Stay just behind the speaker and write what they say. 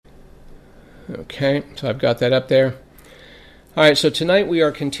Okay, so I've got that up there. All right, so tonight we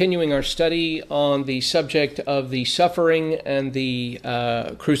are continuing our study on the subject of the suffering and the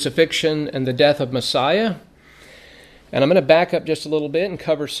crucifixion and the death of Messiah. And I'm going to back up just a little bit and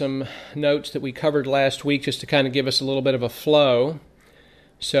cover some notes that we covered last week just to kind of give us a little bit of a flow.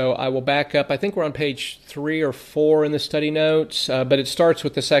 So I will back up. I think we're on page 3 or 4 in the study notes, but it starts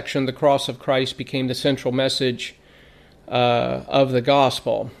with the section, "The cross of Christ became the central message of the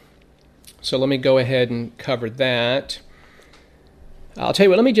gospel." So let me go ahead and cover that. I'll tell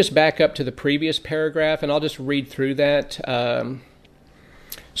you what, let me just back up to the previous paragraph, and I'll just read through that.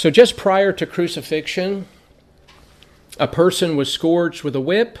 So just prior to crucifixion, a person was scourged with a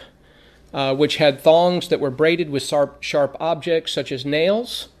whip, which had thongs that were braided with sharp objects such as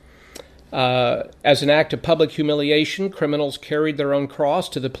nails. As an act of public humiliation, criminals carried their own cross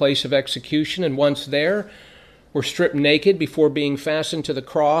to the place of execution, and once there, were stripped naked before being fastened to the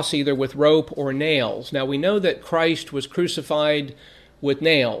cross, either with rope or nails. Now we know that Christ was crucified with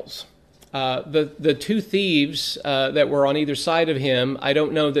nails. The two thieves that were on either side of him, I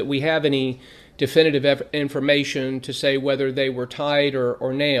don't know that we have any definitive information to say whether they were tied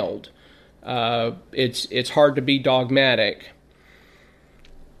or nailed. It's hard to be dogmatic.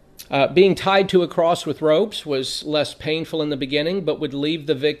 Being tied to a cross with ropes was less painful in the beginning, but would leave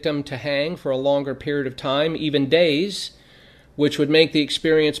the victim to hang for a longer period of time, even days, which would make the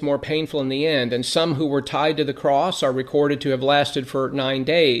experience more painful in the end. And some who were tied to the cross are recorded to have lasted for 9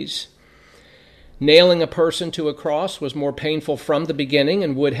 days. Nailing a person to a cross was more painful from the beginning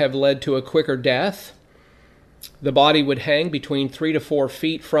and would have led to a quicker death. The body would hang between 3 to 4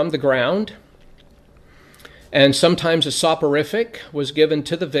 feet from the ground. And sometimes a soporific was given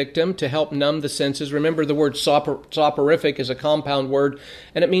to the victim to help numb the senses. Remember, the word soporific is a compound word,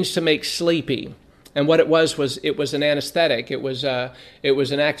 and it means to make sleepy. And what it was an anesthetic. It was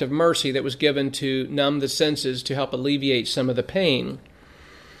an act of mercy that was given to numb the senses to help alleviate some of the pain.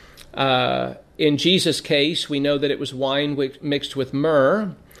 In Jesus' case, we know that it was wine mixed with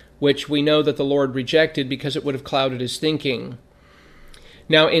myrrh, which we know that the Lord rejected because it would have clouded his thinking.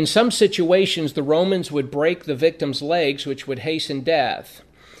 Now, in some situations, the Romans would break the victim's legs, which would hasten death.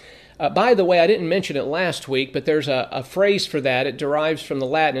 By the way, I didn't mention it last week, but there's a phrase for that. It derives from the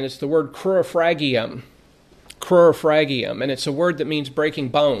Latin, and it's the word crucifixion. Crucifixion, and it's a word that means breaking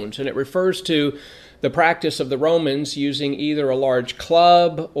bones, and it refers to the practice of the Romans using either a large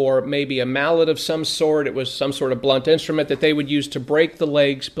club or maybe a mallet of some sort. It was some sort of blunt instrument that they would use to break the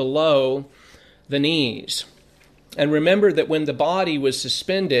legs below the knees. And remember that when the body was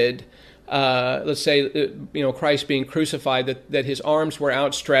suspended, let's say, Christ being crucified, that his arms were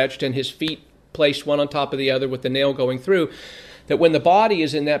outstretched and his feet placed one on top of the other with the nail going through, that when the body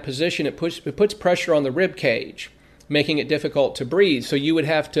is in that position, it puts pressure on the rib cage, making it difficult to breathe. So you would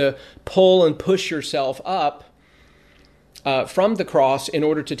have to pull and push yourself up from the cross in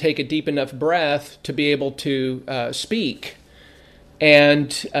order to take a deep enough breath to be able to speak.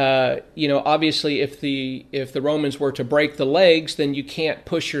 And, obviously if the Romans were to break the legs, then you can't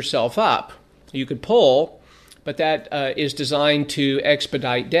push yourself up. You could pull, but that is designed to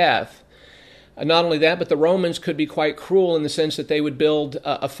expedite death. Not only that, but the Romans could be quite cruel in the sense that they would build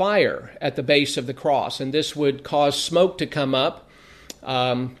a fire at the base of the cross, and this would cause smoke to come up,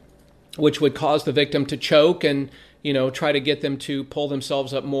 which would cause the victim to choke and, try to get them to pull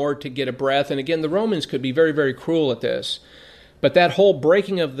themselves up more to get a breath. And again, the Romans could be very, very cruel at this. But that whole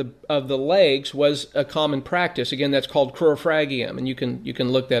breaking of the legs was a common practice. Again, that's called crucifixion, and you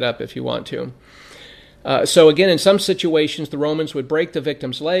can look that up if you want to. So again, in some situations, the Romans would break the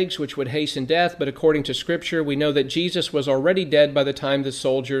victim's legs, which would hasten death. But according to Scripture, we know that Jesus was already dead by the time the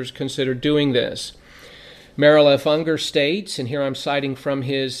soldiers considered doing this. Unger states, and here I'm citing from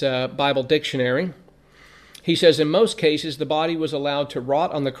his Bible dictionary, he says, in most cases, the body was allowed to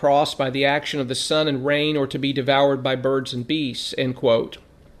rot on the cross by the action of the sun and rain or to be devoured by birds and beasts, end quote.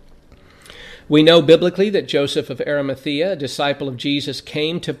 We know biblically that Joseph of Arimathea, a disciple of Jesus,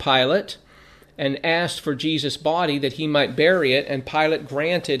 came to Pilate and asked for Jesus' body that he might bury it, and Pilate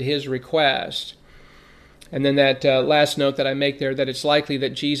granted his request. And then that last note that I make there, that it's likely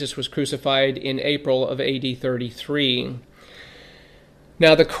that Jesus was crucified in April of AD 33.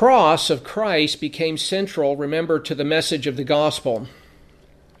 Now, the cross of Christ became central, remember, to the message of the gospel.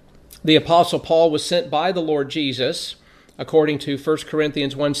 The Apostle Paul was sent by the Lord Jesus, according to 1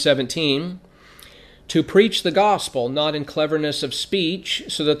 Corinthians 1:17, to preach the gospel, not in cleverness of speech,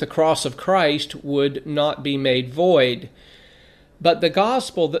 so that the cross of Christ would not be made void. But the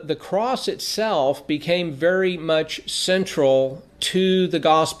gospel, the cross itself, became very much central to the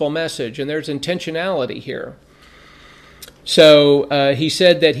gospel message, and there's intentionality here. So he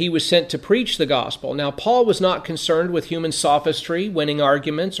said that he was sent to preach the gospel. Now, Paul was not concerned with human sophistry, winning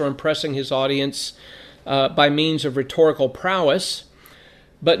arguments, or impressing his audience by means of rhetorical prowess,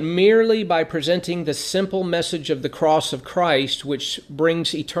 but merely by presenting the simple message of the cross of Christ, which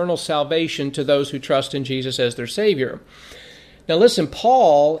brings eternal salvation to those who trust in Jesus as their Savior. Now listen,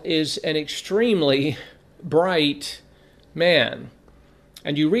 Paul is an extremely bright man.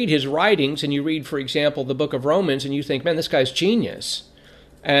 And you read his writings, and you read, for example, the book of Romans, and you think, man, this guy's genius.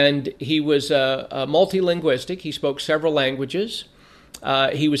 And he was multilinguistic. He spoke several languages.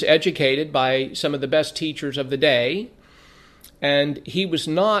 He was educated by some of the best teachers of the day. And he was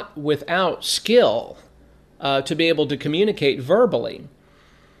not without skill to be able to communicate verbally.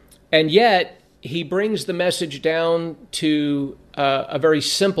 And yet, he brings the message down to a very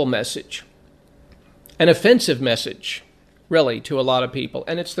simple message, an offensive message, really, to a lot of people,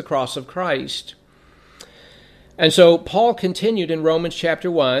 and it's the cross of Christ. And so Paul continued in Romans chapter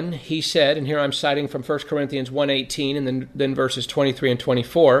 1. He said, and here I'm citing from 1 Corinthians 1:18 and then verses 23 and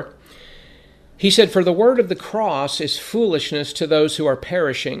 24. He said, "For the word of the cross is foolishness to those who are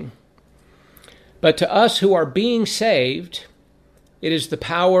perishing, but to us who are being saved, it is the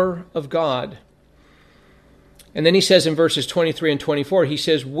power of God." And then he says in verses 23 and 24, he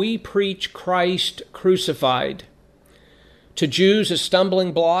says, "We preach Christ crucified, to Jews a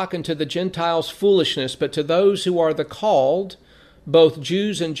stumbling block, and to the Gentiles foolishness, but to those who are the called, both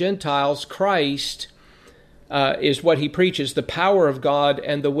Jews and Gentiles, Christ is what he preaches, the power of God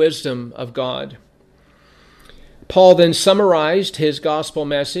and the wisdom of God." Paul then summarized his gospel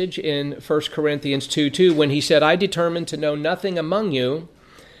message in 1 Corinthians 2:2 when he said, "I determined to know nothing among you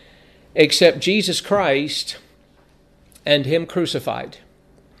except Jesus Christ and him crucified."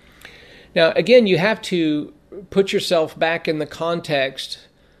 Now, again, you have to put yourself back in the context,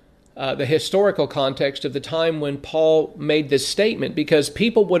 the historical context of the time when Paul made this statement, because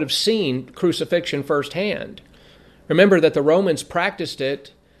people would have seen crucifixion firsthand. Remember that the Romans practiced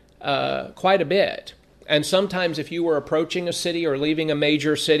it quite a bit. And sometimes if you were approaching a city or leaving a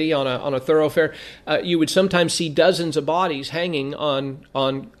major city on a thoroughfare, you would sometimes see dozens of bodies hanging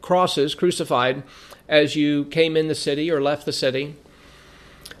on crosses, crucified, as you came in the city or left the city.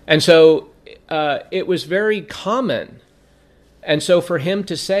 And so it was very common. And so for him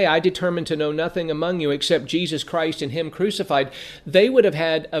to say, "I determined to know nothing among you except Jesus Christ and him crucified," they would have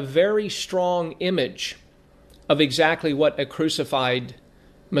had a very strong image of exactly what a crucified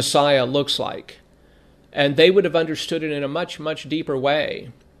Messiah looks like. And they would have understood it in a much, much deeper way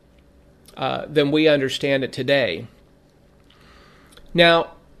than we understand it today.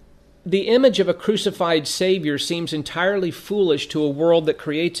 Now, the image of a crucified Savior seems entirely foolish to a world that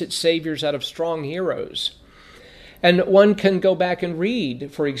creates its Saviors out of strong heroes. And one can go back and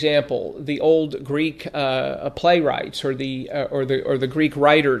read, for example, the old Greek playwrights or the Greek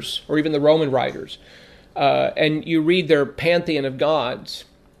writers, or even the Roman writers, and you read their pantheon of gods.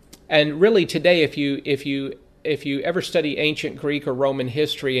 And really today, if you ever study ancient Greek or Roman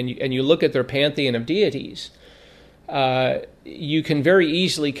history and you look at their pantheon of deities, you can very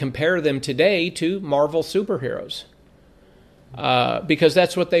easily compare them today to Marvel superheroes, because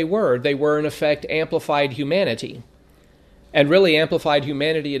that's what they were. They were, in effect, amplified humanity. And really amplified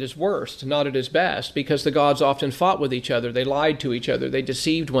humanity at its worst, not at its best, because the gods often fought with each other. They lied to each other. They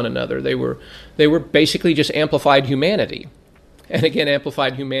deceived one another. They were basically just amplified humanity. And again,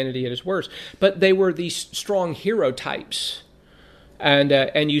 amplified humanity at its worst. But they were these strong hero types.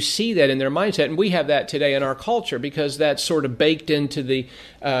 And you see that in their mindset. And we have that today in our culture, because that's sort of baked into the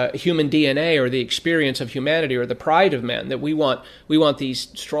human DNA, or the experience of humanity, or the pride of man, that we want these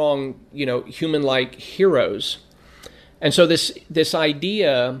strong, human-like heroes. And so this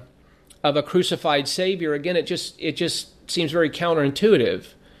idea of a crucified Savior, again, it just seems very counterintuitive,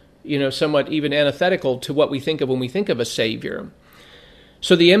 somewhat even antithetical to what we think of when we think of a Savior.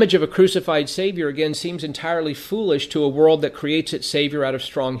 So the image of a crucified Savior, again, seems entirely foolish to a world that creates its Savior out of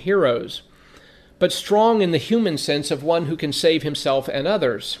strong heroes, but strong in the human sense of one who can save himself and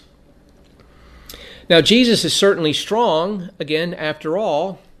others. Now, Jesus is certainly strong. Again, after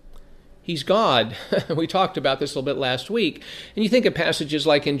all, he's God. We talked about this a little bit last week. And you think of passages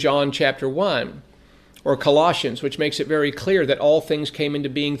like in John chapter 1 or Colossians, which makes it very clear that all things came into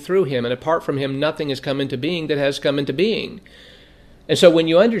being through him, and apart from him, nothing has come into being that has come into being. And so when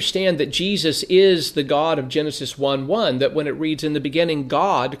you understand that Jesus is the God of Genesis 1:1, that when it reads, "In the beginning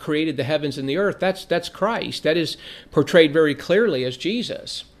God created the heavens and the earth," that's Christ. That is portrayed very clearly as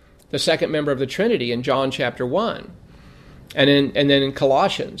Jesus, the second member of the Trinity in John chapter 1. And then in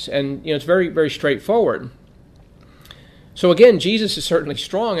Colossians. And it's very, very straightforward. So again, Jesus is certainly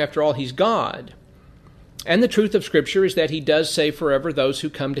strong. After all, he's God. And the truth of Scripture is that he does save forever those who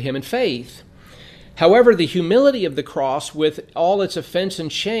come to him in faith. However, the humility of the cross, with all its offense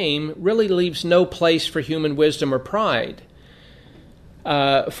and shame, really leaves no place for human wisdom or pride.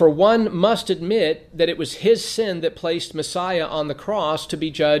 For one must admit that it was his sin that placed Messiah on the cross to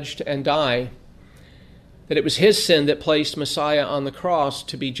be judged and die. That it was his sin that placed Messiah on the cross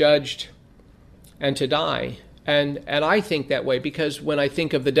to be judged and to die. And I think that way because when I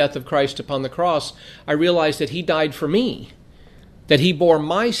think of the death of Christ upon the cross, I realize that he died for me, that he bore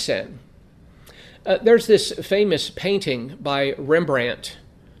my sin. There's this famous painting by Rembrandt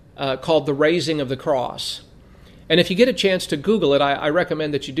called The Raising of the Cross. And if you get a chance to Google it, I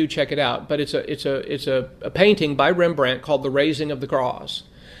recommend that you do check it out. But it's a painting by Rembrandt called The Raising of the Cross.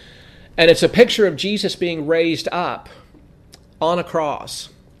 And it's a picture of Jesus being raised up on a cross.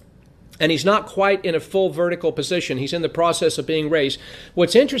 And he's not quite in a full vertical position. He's in the process of being raised.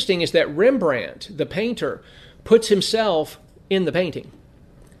 What's interesting is that Rembrandt, the painter, puts himself in the painting.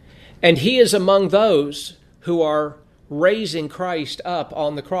 And he is among those who are raising Christ up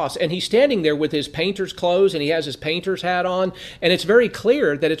on the cross. And he's standing there with his painter's clothes, and he has his painter's hat on. And it's very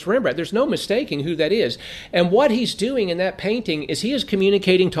clear that it's Rembrandt. There's no mistaking who that is. And what he's doing in that painting is he is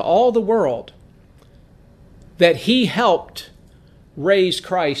communicating to all the world that he helped raise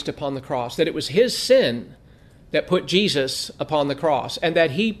Christ upon the cross, that it was his sin that put Jesus upon the cross, and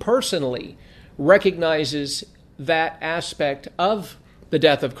that he personally recognizes that aspect of the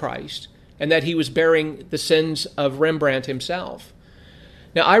death of Christ, and that he was bearing the sins of Rembrandt himself.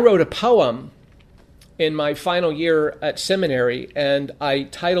 Now, I wrote a poem in my final year at seminary, and I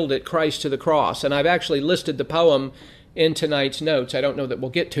titled it Christ to the Cross, and I've actually listed the poem in tonight's notes. I don't know that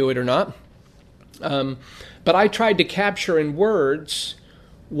we'll get to it or not. But I tried to capture in words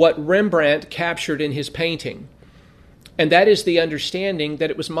what Rembrandt captured in his painting, and that is the understanding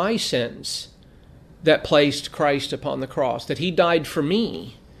that it was my sins that placed Christ upon the cross, that he died for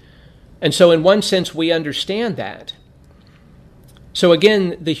me. And so in one sense, we understand that. So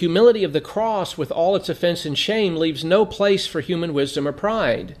again, the humility of the cross with all its offense and shame leaves no place for human wisdom or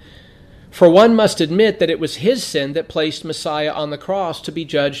pride. For one must admit that it was his sin that placed Messiah on the cross to be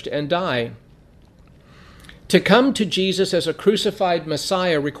judged and die. To come to Jesus as a crucified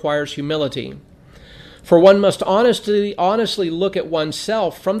Messiah requires humility. For one must honestly look at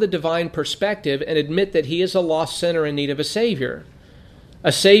oneself from the divine perspective and admit that he is a lost sinner in need of a Savior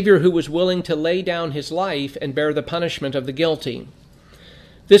who was willing to lay down his life and bear the punishment of the guilty.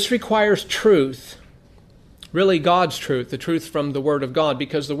 This requires truth, really God's truth, the truth from the Word of God,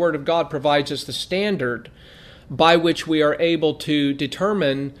 because the Word of God provides us the standard by which we are able to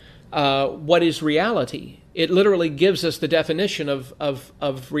determine what is reality. It literally gives us the definition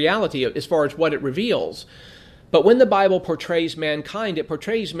of reality as far as what it reveals. But when the Bible portrays mankind, it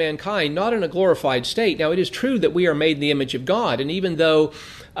portrays mankind not in a glorified state. Now, it is true that we are made in the image of God, and even though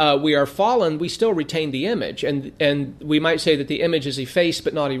we are fallen, we still retain the image. And we might say that the image is effaced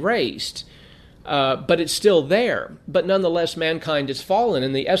but not erased. But it's still there. But nonetheless, mankind is fallen,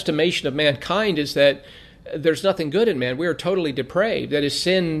 and the estimation of mankind is that there's nothing good in man. We are totally depraved. That is,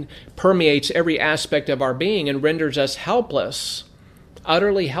 sin permeates every aspect of our being and renders us helpless,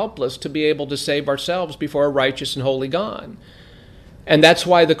 utterly helpless to be able to save ourselves before a righteous and holy God. And that's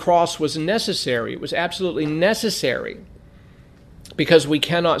why the cross was necessary. It was absolutely necessary because we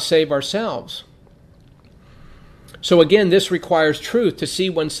cannot save ourselves. So again, this requires truth to see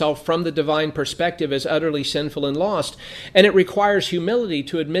oneself from the divine perspective as utterly sinful and lost. And it requires humility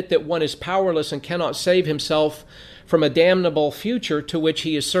to admit that one is powerless and cannot save himself from a damnable future to which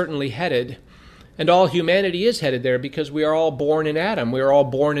he is certainly headed. And all humanity is headed there because we are all born in Adam. We are all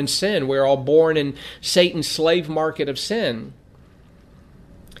born in sin. We are all born in Satan's slave market of sin.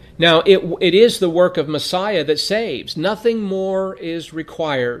 Now, it is the work of Messiah that saves. Nothing more is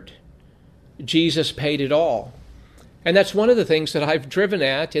required. Jesus paid it all. And that's one of the things that I've driven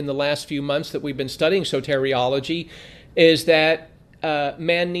at in the last few months that we've been studying soteriology, is that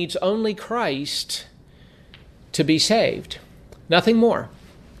man needs only Christ to be saved. Nothing more.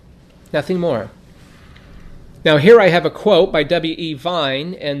 Nothing more. Now here I have a quote by W.E.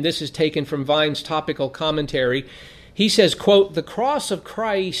 Vine, and this is taken from Vine's topical commentary. He says, quote, the cross of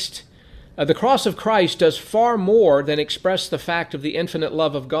Christ does far more than express the fact of the infinite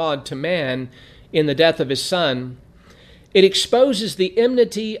love of God to man in the death of his Son. It exposes the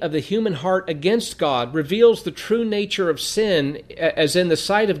enmity of the human heart against God, reveals the true nature of sin as in the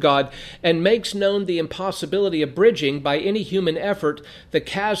sight of God, and makes known the impossibility of bridging by any human effort the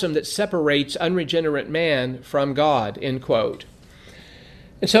chasm that separates unregenerate man from God, end quote.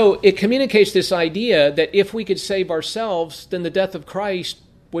 And so it communicates this idea that if we could save ourselves, then the death of Christ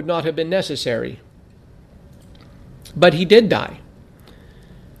would not have been necessary. But he did die.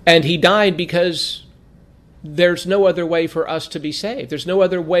 And he died because there's no other way for us to be saved. There's no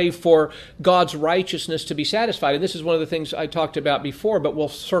other way for God's righteousness to be satisfied. And this is one of the things I talked about before, but we'll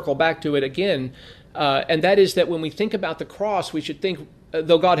circle back to it again. And that is that when we think about the cross, we should think,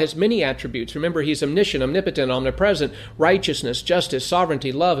 though God has many attributes. Remember, he's omniscient, omnipotent, omnipresent, righteousness, justice,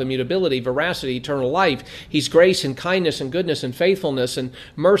 sovereignty, love, immutability, veracity, eternal life. He's grace and kindness and goodness and faithfulness and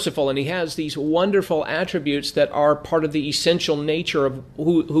merciful. And he has these wonderful attributes that are part of the essential nature of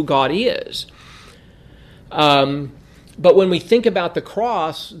who God is. But when we think about the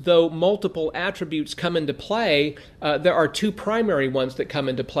cross, though multiple attributes come into play, there are two primary ones that come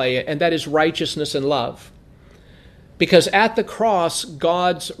into play, and that is righteousness and love. Because at the cross,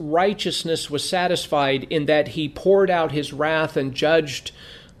 God's righteousness was satisfied in that he poured out his wrath and judged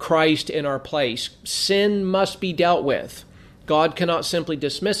Christ in our place. Sin must be dealt with. God cannot simply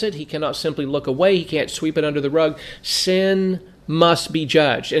dismiss it. He cannot simply look away. He can't sweep it under the rug. Sin must be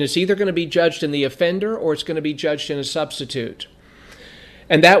judged. And it's either going to be judged in the offender or it's going to be judged in a substitute.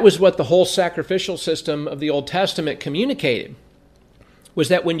 And that was what the whole sacrificial system of the Old Testament communicated, was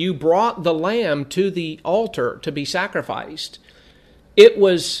that when you brought the lamb to the altar to be sacrificed,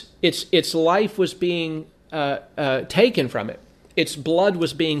 its life was being taken from it. Its blood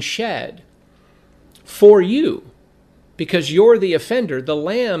was being shed for you, because you're the offender. The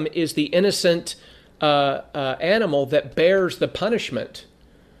lamb is the innocent animal that bears the punishment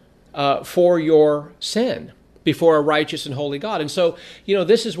for your sin before a righteous and holy God. And so,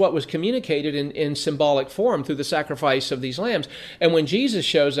 this is what was communicated in symbolic form through the sacrifice of these lambs. And when Jesus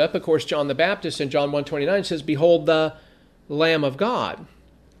shows up, of course, John the Baptist in John 1:29 says, "Behold the Lamb of God,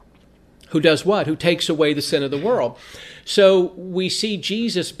 who does what? Who takes away the sin of the world." So we see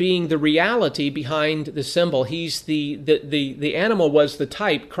Jesus being the reality behind the symbol. He's the animal was the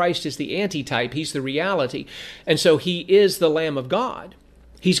type. Christ is the antitype. He's the reality. And so he is the Lamb of God.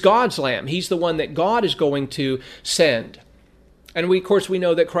 He's God's Lamb. He's the one that God is going to send. And we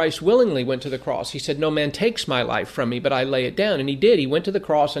know that Christ willingly went to the cross. He said, "No man takes my life from me, but I lay it down." And he did. He went to the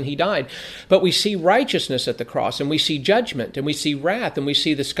cross and he died. But we see righteousness at the cross, and we see judgment, and we see wrath, and we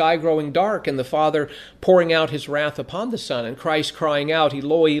see the sky growing dark, and the Father pouring out his wrath upon the Son, and Christ crying out,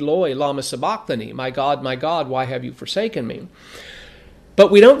 "Eloi, Eloi, lama sabachthani, my God, why have you forsaken me?" But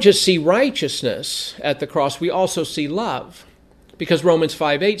we don't just see righteousness at the cross, we also see love. Because Romans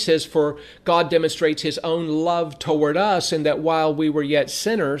 5:8 says, "For God demonstrates his own love toward us, in that while we were yet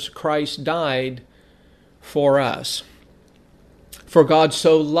sinners, Christ died for us. For God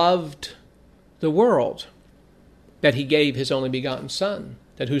so loved the world that he gave his only begotten Son,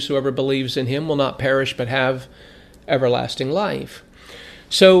 that whosoever believes in him will not perish but have everlasting life."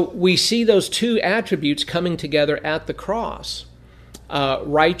 So we see those two attributes coming together at the cross.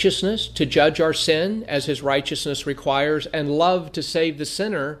 Righteousness to judge our sin as his righteousness requires, and love to save the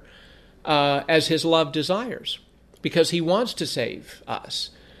sinner as his love desires, because he wants to save us.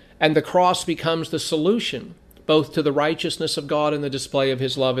 And the cross becomes the solution, both to the righteousness of God and the display of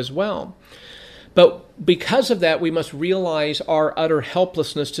his love as well. But because of that, we must realize our utter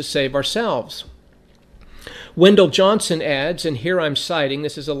helplessness to save ourselves. Wendell Johnson adds, and here I'm citing,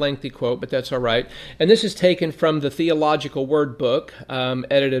 this is a lengthy quote, but that's all right, and this is taken from the Theological Word Book,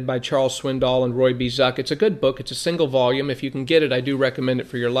 edited by Charles Swindoll and Roy B. Zuck. It's a good book. It's a single volume. If you can get it, I do recommend it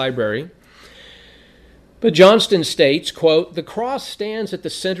for your library. But Johnston states, quote, "The cross stands at the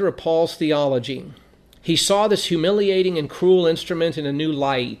center of Paul's theology. He saw this humiliating and cruel instrument in a new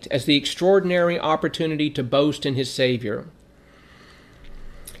light, as the extraordinary opportunity to boast in his Savior.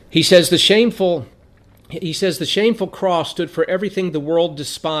 He says the shameful cross stood for everything the world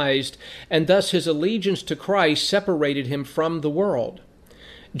despised, and thus his allegiance to Christ separated him from the world.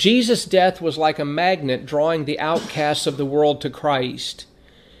 Jesus' death was like a magnet drawing the outcasts of the world to Christ.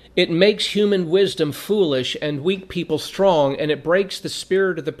 It makes human wisdom foolish and weak people strong, and it breaks the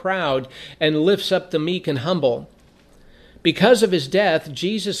spirit of the proud and lifts up the meek and humble. Because of his death,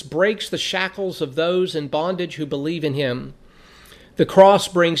 Jesus breaks the shackles of those in bondage who believe in him. The cross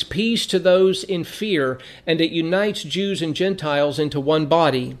brings peace to those in fear, and it unites Jews and Gentiles into one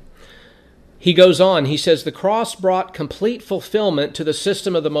body." He goes on, he says, "The cross brought complete fulfillment to the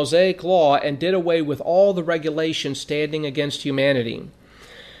system of the Mosaic law and did away with all the regulations standing against humanity.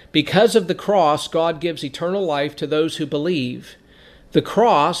 Because of the cross, God gives eternal life to those who believe. The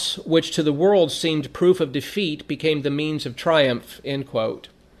cross, which to the world seemed proof of defeat, became the means of triumph," end quote.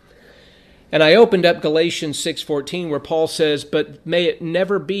 And I opened up Galatians 6:14, where Paul says, "But may it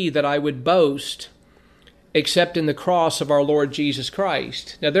never be that I would boast except in the cross of our Lord Jesus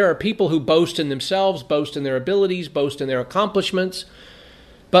Christ." Now, there are people who boast in themselves, boast in their abilities, boast in their accomplishments.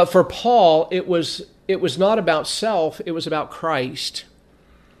 But for Paul, it was it was not about self, it was about Christ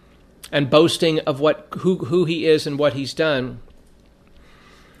and boasting of who he is and what he's done.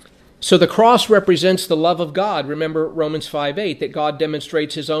 So the cross represents the love of God. Remember Romans 5:8, that God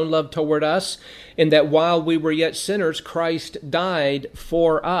demonstrates his own love toward us in that while we were yet sinners, Christ died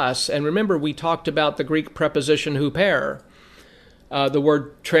for us. And remember, we talked about the Greek preposition huper, the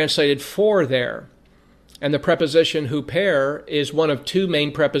word translated for there. And the preposition huper is one of two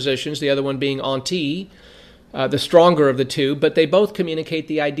main prepositions, the other one being anti, the stronger of the two, but they both communicate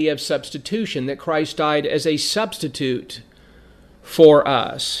the idea of substitution, that Christ died as a substitute for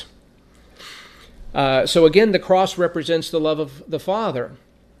us. So again, the cross represents the love of the Father,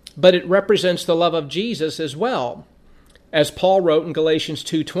 but it represents the love of Jesus as well. As Paul wrote in Galatians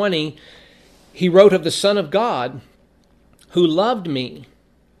 2:20, he wrote of the Son of God who loved me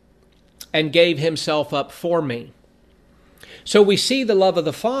and gave himself up for me. So we see the love of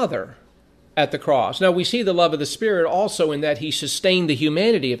the Father at the cross. Now we see the love of the Spirit also in that he sustained the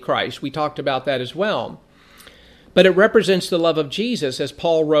humanity of Christ. We talked about that as well. But it represents the love of Jesus, as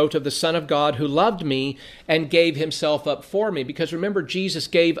Paul wrote of the Son of God who loved me and gave himself up for me. Because remember, Jesus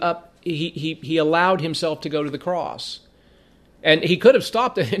gave up, he allowed himself to go to the cross. And he could have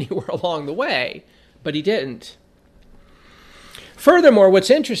stopped it anywhere along the way, but he didn't. Furthermore, what's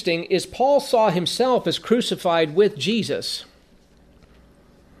interesting is Paul saw himself as crucified with Jesus.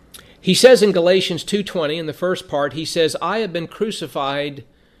 He says in Galatians 2:20, in the first part, he says, I have been crucified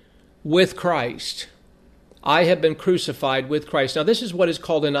with Christ. I have been crucified with Christ. Now, this is what is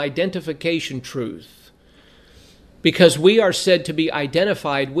called an identification truth, because we are said to be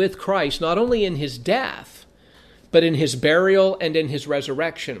identified with Christ, not only in his death, but in his burial and in his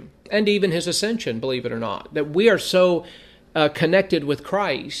resurrection, and even his ascension, believe it or not, that we are so connected with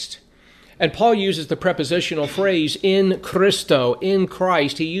Christ. And Paul uses the prepositional phrase, in Christo, in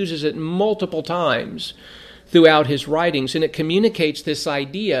Christ. He uses it multiple times throughout his writings, and it communicates this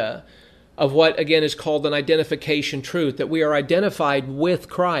idea of what, again, is called an identification truth, that we are identified with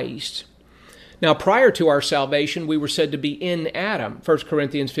Christ. Now, prior to our salvation, we were said to be in Adam, 1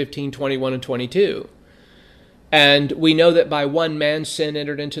 Corinthians 15:21 and 22. And we know that by one man sin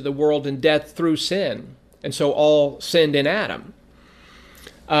entered into the world, and death through sin. And so all sinned in Adam.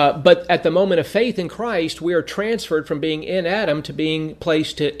 But at the moment of faith in Christ, we are transferred from being in Adam to being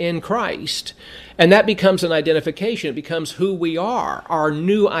placed in Christ. And that becomes an identification. It becomes who we are, our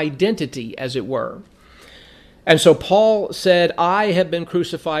new identity, as it were. And so Paul said, I have been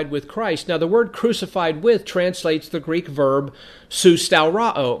crucified with Christ. Now, the word crucified with translates the Greek verb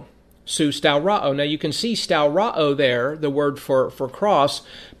sustaurao. Sustaurao. Now, you can see staurao there, the word for cross,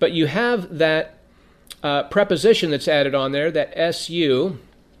 but you have that preposition that's added on there, that su,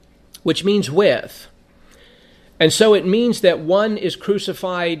 which means with. And so it means that one is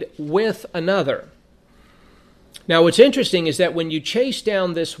crucified with another. Now, what's interesting is that when you chase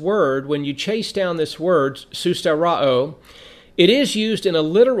down this word, sustaurao, it is used in a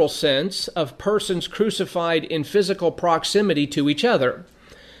literal sense of persons crucified in physical proximity to each other.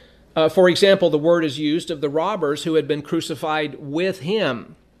 For example, the word is used of the robbers who had been crucified with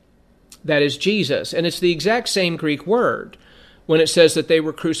him. That is Jesus. And it's the exact same Greek word. When it says that they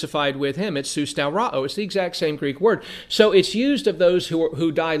were crucified with him, it's sustaurao. It's the exact same Greek word. So it's used of those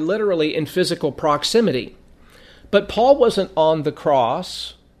who die literally in physical proximity. But Paul wasn't on the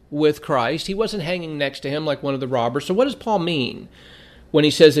cross with Christ. He wasn't hanging next to him like one of the robbers. So what does Paul mean when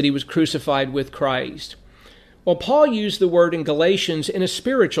he says that he was crucified with Christ? Well, Paul used the word in Galatians in a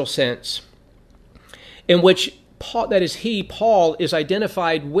spiritual sense, in which Paul, that is Paul, is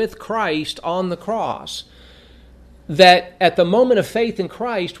identified with Christ on the cross. That at the moment of faith in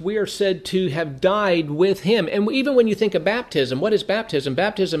Christ, we are said to have died with him. And even when you think of baptism, what is baptism?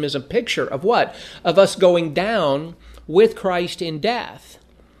 Baptism is a picture of what? Of us going down with Christ in death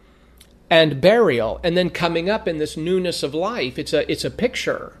and burial, and then coming up in this newness of life. It's a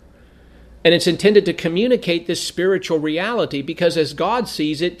picture. And it's intended to communicate this spiritual reality, because as God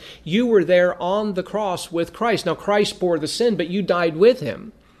sees it, you were there on the cross with Christ. Now, Christ bore the sin, but you died with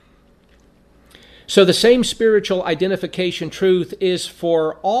him. So the same spiritual identification truth is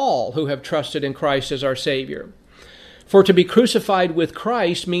for all who have trusted in Christ as our Savior. For to be crucified with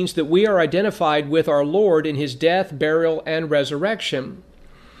Christ means that we are identified with our Lord in his death, burial, and resurrection.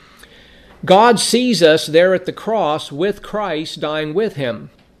 God sees us there at the cross with Christ, dying with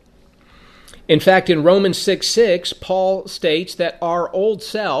him. In fact, in Romans 6:6, Paul states that our old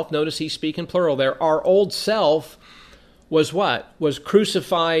self, notice he's speaking plural there, our old self was what? Was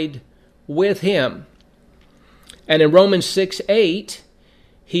crucified with him. And in Romans 6:8,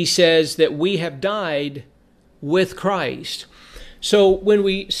 he says that we have died with Christ. So when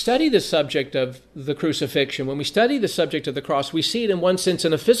we study the subject of the crucifixion, when we study the subject of the cross, we see it in one sense,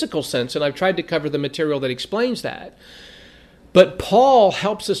 in a physical sense, and I've tried to cover the material that explains that. But Paul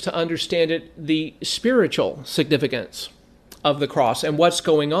helps us to understand it, the spiritual significance of the cross and what's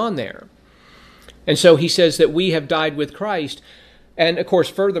going on there. And so he says that we have died with Christ. And of course,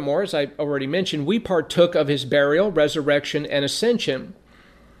 furthermore, as I already mentioned, we partook of his burial, resurrection, and ascension.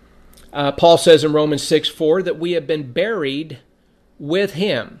 Paul says in Romans 6:4 that we have been buried with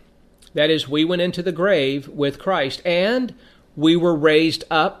him. That is, we went into the grave with Christ, and we were raised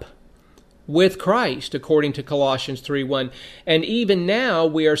up with Christ, according to Colossians 3:1. And even now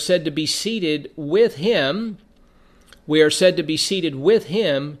we are said to be seated with him. We are said to be seated with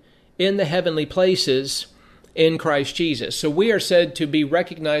him in the heavenly places in Christ Jesus. So we are said to be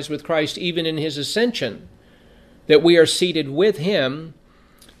recognized with Christ even in his ascension, that we are seated with him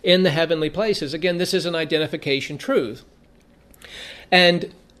in the heavenly places. Again, this is an identification truth.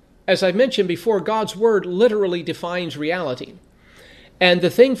 And as I mentioned before, God's word literally defines reality. And the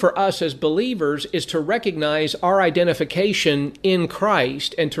thing for us as believers is to recognize our identification in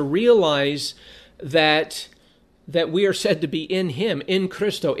Christ and to realize that we are said to be in him, in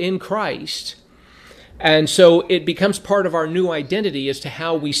Christo, in Christ. And so it becomes part of our new identity as to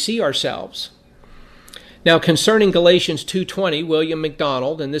how we see ourselves. Now, concerning Galatians 2:20, William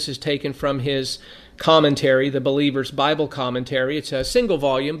MacDonald, and this is taken from his commentary, the Believer's Bible Commentary. It's a single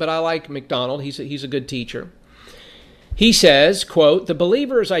volume, but I like MacDonald. He's a good teacher. He says, quote, "The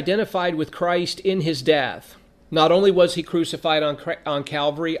believer is identified with Christ in his death. Not only was he crucified on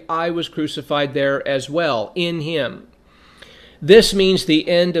Calvary, I was crucified there as well, in him. This means the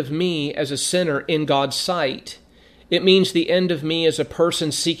end of me as a sinner in God's sight. It means the end of me as a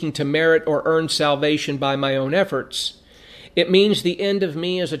person seeking to merit or earn salvation by my own efforts. It means the end of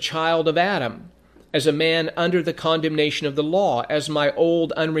me as a child of Adam, as a man under the condemnation of the law, as my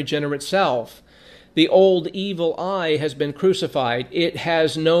old unregenerate self. The old evil I has been crucified. It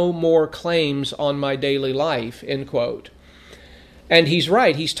has no more claims on my daily life," end quote. And he's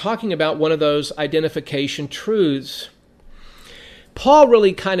right. He's talking about one of those identification truths. Paul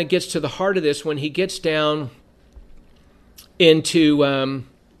really kind of gets to the heart of this when he gets down into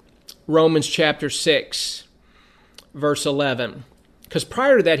Romans chapter 6, verse 11. Because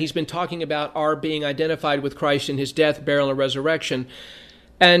prior to that, he's been talking about our being identified with Christ in his death, burial, and resurrection.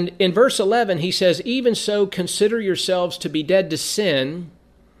 And in verse 11, he says, "Even so, consider yourselves to be dead to sin,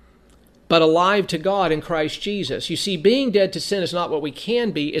 but alive to God in Christ Jesus." You see, being dead to sin is not what we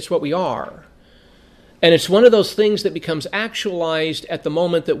can be, it's what we are. And it's one of those things that becomes actualized at the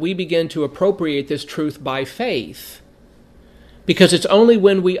moment that we begin to appropriate this truth by faith. Because it's only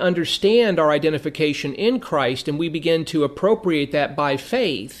when we understand our identification in Christ and we begin to appropriate that by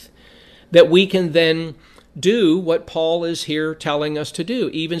faith that we can then do what Paul is here telling us to do.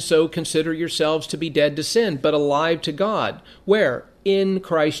 Even so, consider yourselves to be dead to sin, but alive to God. Where? In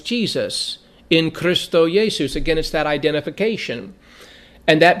Christ Jesus. In Christo Jesus. Again, it's that identification.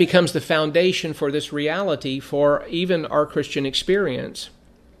 And that becomes the foundation for this reality for even our Christian experience.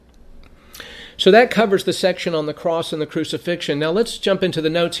 So that covers the section on the cross and the crucifixion. Now let's jump into the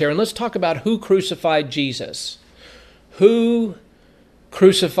notes here and let's talk about who crucified Jesus. Who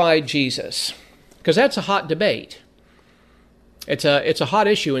crucified Jesus? Because that's a hot debate. It's a hot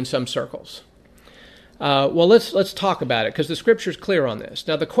issue in some circles. Well, let's talk about it because the Scripture's clear on this.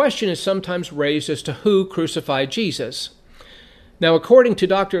 Now, the question is sometimes raised as to who crucified Jesus. Now, according to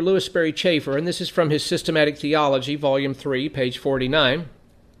Dr. Louis Sperry Chafer, and this is from his Systematic Theology, Volume 3, page 49,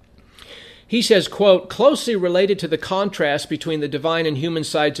 he says, quote, "Closely related to the contrast between the divine and human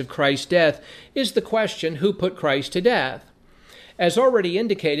sides of Christ's death is the question, who put Christ to death? As already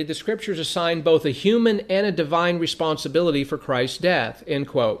indicated, the Scriptures assign both a human and a divine responsibility for Christ's death," end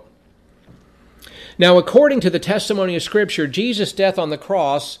quote. Now, according to the testimony of Scripture, Jesus' death on the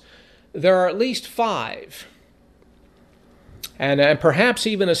cross, there are at least 5, and perhaps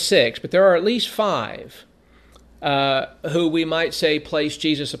even a 6, but there are at least 5 who we might say placed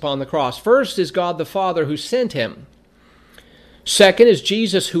Jesus upon the cross. First is God the Father who sent him. Second is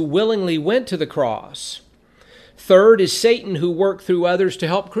Jesus who willingly went to the cross. Third is Satan who worked through others to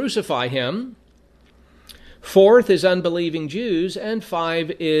help crucify him. Fourth is unbelieving Jews. And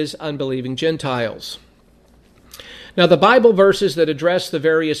 5 is unbelieving Gentiles. Now, the Bible verses that address the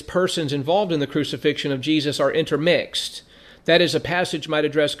various persons involved in the crucifixion of Jesus are intermixed. That is, a passage might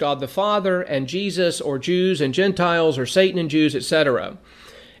address God the Father and Jesus, or Jews and Gentiles, or Satan and Jews, etc.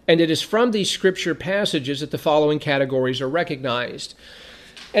 And it is from these Scripture passages that the following categories are recognized.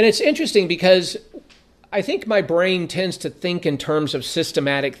 And it's interesting because I think my brain tends to think in terms of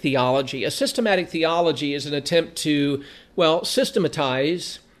systematic theology. A systematic theology is an attempt to Well,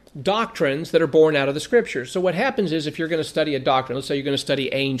 systematize doctrines that are born out of the Scriptures. So what happens is if you're going to study a doctrine, let's say you're going to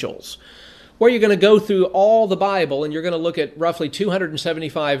study angels, where you're going to go through all the Bible and you're going to look at roughly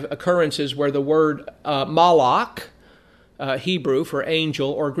 275 occurrences where the word malach, Hebrew for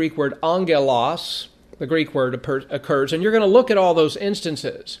angel, or Greek word angelos, the Greek word occurs, and you're going to look at all those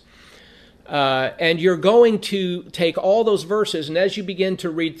instances. And you're going to take all those verses, and as you begin to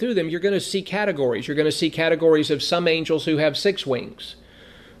read through them, you're going to see categories. You're going to see categories of some angels who have 6 wings.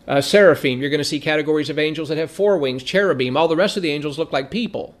 Seraphim, you're going to see categories of angels that have 4 wings. Cherubim, all the rest of the angels look like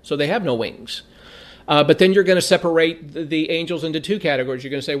people, so they have no wings. But then you're going to separate the angels into 2 categories.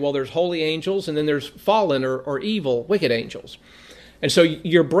 You're going to say, well, there's holy angels, and then there's fallen or evil, wicked angels. And so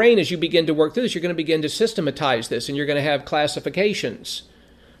your brain, as you begin to work through this, you're going to begin to systematize this, and you're going to have classifications.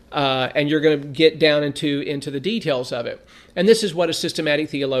 And you're going to get down into the details of it. And this is what a systematic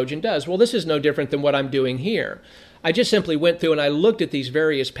theologian does. Well, this is no different than what I'm doing here. I just simply went through and I looked at these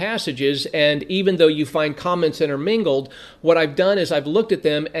various passages, and even though you find comments intermingled, what I've done is I've looked at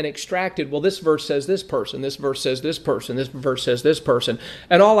them and extracted, well, this verse says this person, this verse says this person, this verse says this person.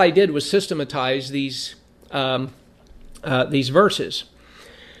 And all I did was systematize these verses.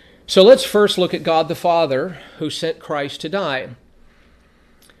 So let's first look at God the Father, who sent Christ to die.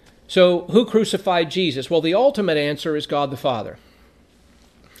 So who crucified Jesus? Well, the ultimate answer is God the Father.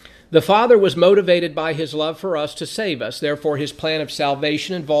 The Father was motivated by his love for us to save us. Therefore, his plan of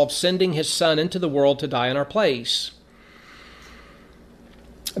salvation involved sending his Son into the world to die in our place.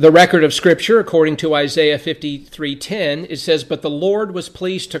 The record of Scripture, according to Isaiah 53:10, it says, "But the Lord was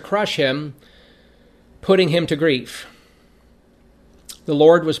pleased to crush him, putting him to grief." The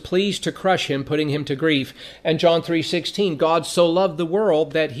Lord was pleased to crush him, putting him to grief. And John 3:16, God so loved the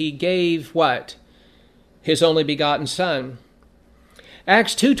world that he gave what? His only begotten Son.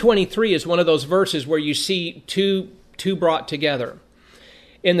 Acts 2:23 is one of those verses where you see two brought together.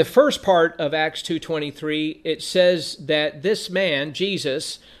 In the first part of Acts 2:23, it says that this man,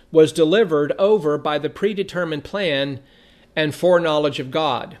 Jesus, was delivered over by the predetermined plan and foreknowledge of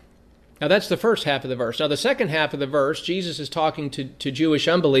God. Now that's the first half of the verse. Now the second half of the verse, Jesus is talking to Jewish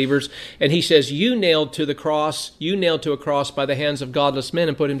unbelievers, and he says, you nailed to a cross by the hands of godless men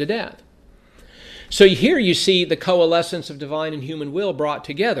and put him to death. So here you see the coalescence of divine and human will brought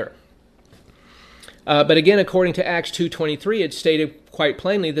together. But again, according to Acts 2:23, it's stated quite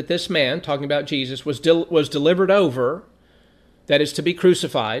plainly that this man, talking about Jesus, was delivered over, that is to be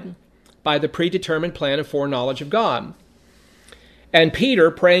crucified, by the predetermined plan and foreknowledge of God. And Peter,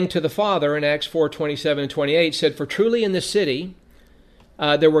 praying to the Father in Acts 4:27 and 28, said, "For truly in this city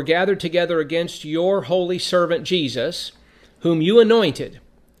there were gathered together against your holy servant Jesus, whom you anointed."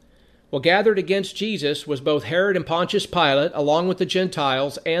 Well, gathered against Jesus was both Herod and Pontius Pilate, along with the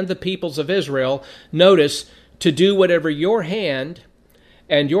Gentiles and the peoples of Israel, notice, to do whatever your hand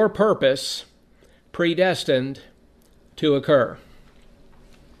and your purpose predestined to occur.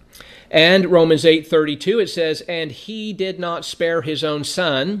 And Romans 8:32, it says, "And he did not spare his own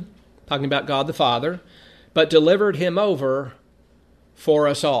Son," talking about God the Father, "but delivered him over for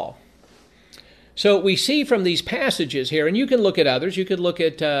us all." So we see from these passages here, and you can look at others. You could look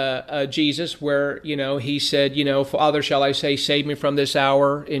at Jesus where, he said, "Father, shall I say, save me from this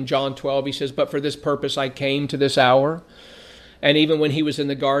hour?" In John 12, he says, "But for this purpose I came to this hour." And even when he was in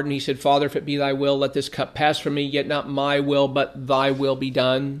the garden, he said, "Father, if it be thy will, let this cup pass from me, yet not my will, but thy will be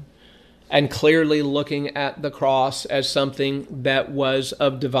done." And clearly looking at the cross as something that was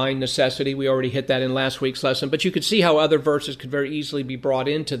of divine necessity. We already hit that in last week's lesson. But you could see how other verses could very easily be brought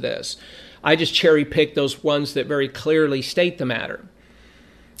into this. I just cherry-picked those ones that very clearly state the matter.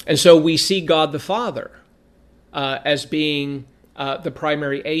 And so we see God the Father as being the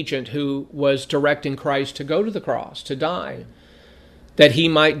primary agent who was directing Christ to go to the cross, to die, that he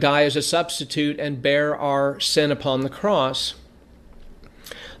might die as a substitute and bear our sin upon the cross.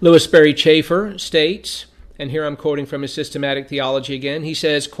 Louis Berry Chafer states, and here I'm quoting from his Systematic Theology again, he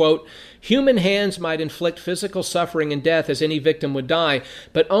says, quote, "Human hands might inflict physical suffering and death as any victim would die,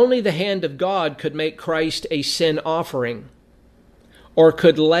 but only the hand of God could make Christ a sin offering, or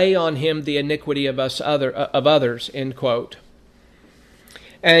could lay on him the iniquity of others," end quote.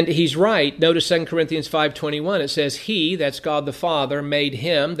 And he's right. Notice 2 Corinthians 5:21, it says, "He," that's God the Father, "made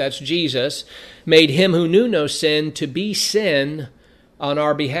him," that's Jesus, "made him who knew no sin to be sin on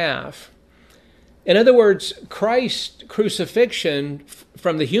our behalf." In other words, Christ's crucifixion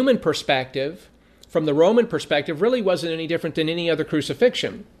from the human perspective, from the Roman perspective, really wasn't any different than any other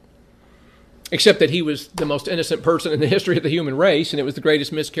crucifixion, except that he was the most innocent person in the history of the human race, and it was the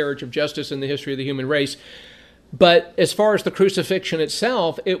greatest miscarriage of justice in the history of the human race. But as far as the crucifixion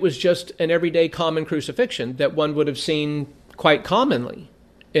itself, it was just an everyday common crucifixion that one would have seen quite commonly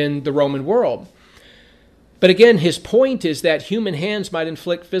in the Roman world. But again, his point is that human hands might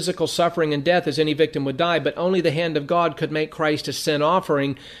inflict physical suffering and death as any victim would die, but only the hand of God could make Christ a sin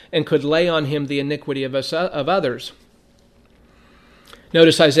offering and could lay on him the iniquity of others.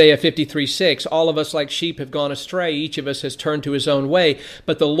 Notice Isaiah 53:6, all of us like sheep have gone astray, each of us has turned to his own way,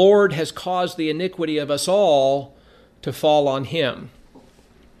 but the Lord has caused the iniquity of us all to fall on him.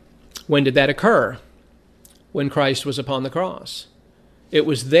 When did that occur? When Christ was upon the cross. It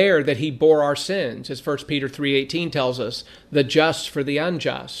was there that he bore our sins, as 1 Peter 3:18 tells us, the just for the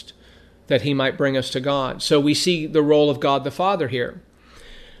unjust, that he might bring us to God. So we see the role of God the Father here.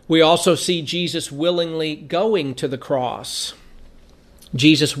 We also see Jesus willingly going to the cross.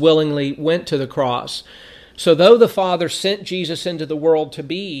 Jesus willingly went to the cross. So though the Father sent Jesus into the world to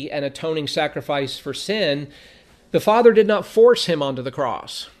be an atoning sacrifice for sin, the Father did not force him onto the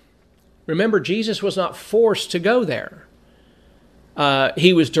cross. Remember, Jesus was not forced to go there.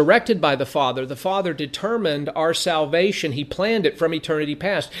 He was directed by the Father. The Father determined our salvation. He planned it from eternity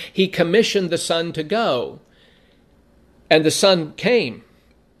past. He commissioned the Son to go. And the Son came.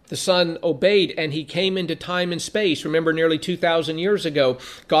 The Son obeyed, and he came into time and space. Remember, nearly 2,000 years ago,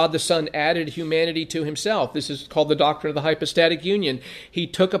 God the Son added humanity to himself. This is called the doctrine of the hypostatic union. He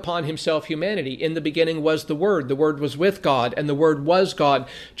took upon himself humanity. In the beginning was the Word. The Word was with God, and the Word was God,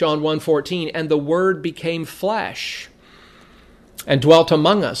 John 1:14. And the Word became flesh and dwelt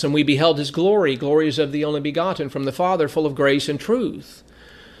among us, and we beheld his glory. Glory is of the only begotten from the Father, full of grace and truth.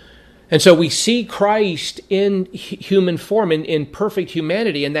 And so we see Christ in human form, in perfect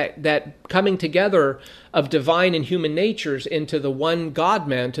humanity, and that coming together of divine and human natures into the one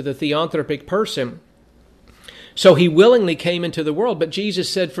God-man, to the theanthropic person. So he willingly came into the world, but Jesus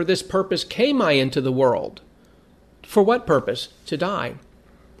said, for this purpose came I into the world. For what purpose? To die.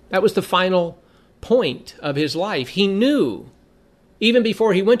 That was the final point of his life. He knew, even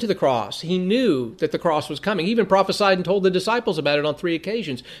before he went to the cross, he knew that the cross was coming. He even prophesied and told the disciples about it on 3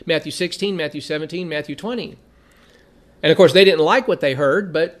 occasions. Matthew 16, Matthew 17, Matthew 20. And of course, they didn't like what they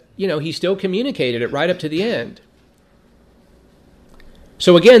heard, but, he still communicated it right up to the end.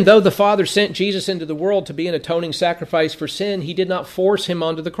 So again, though the Father sent Jesus into the world to be an atoning sacrifice for sin, he did not force him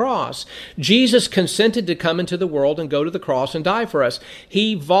onto the cross. Jesus consented to come into the world and go to the cross and die for us.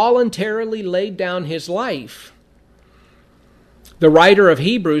 He voluntarily laid down his life. The writer of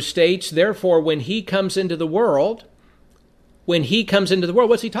Hebrews states, therefore, when he comes into the world, what's he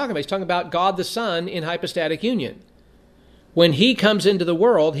talking about? He's talking about God the Son in hypostatic union. When he comes into the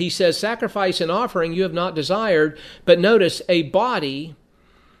world, he says, sacrifice and offering you have not desired, but notice, a body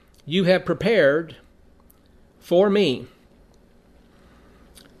you have prepared for me.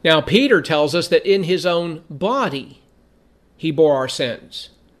 Now, Peter tells us that in his own body he bore our sins.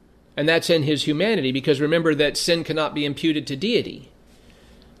 And that's in his humanity, because remember that sin cannot be imputed to deity.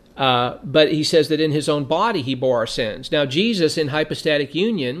 But he says that in his own body he bore our sins. Now Jesus in hypostatic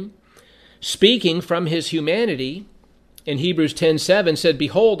union, speaking from his humanity, in Hebrews 10:7 said,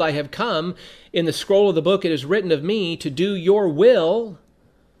 behold, I have come, in the scroll of the book it is written of me, to do your will,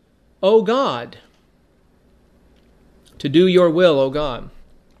 O God. To do your will, O God.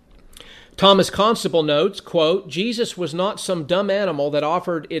 Thomas Constable notes, quote, Jesus was not some dumb animal that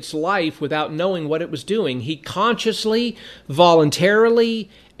offered its life without knowing what it was doing. He consciously, voluntarily,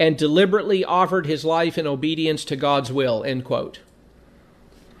 and deliberately offered his life in obedience to God's will, end quote.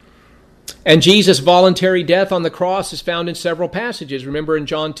 And Jesus' voluntary death on the cross is found in several passages. Remember in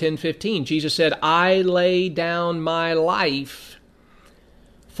John 10:15, Jesus said, I lay down my life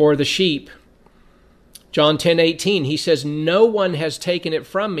for the sheep. John 10:18, he says, no one has taken it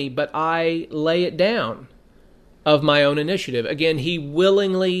from me, but I lay it down of my own initiative. Again, he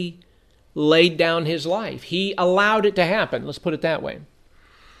willingly laid down his life. He allowed it to happen. Let's put it that way.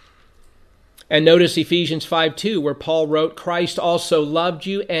 And notice Ephesians 5:2, where Paul wrote, Christ also loved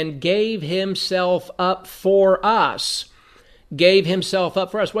you and gave himself up for us. Gave himself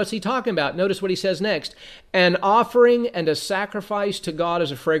up for us. What's he talking about? Notice what he says next. An offering and a sacrifice to God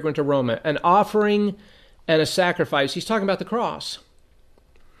as a fragrant aroma. An offering and a sacrifice. He's talking about the cross.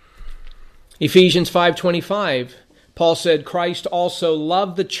 Ephesians 5:25, Paul said, Christ also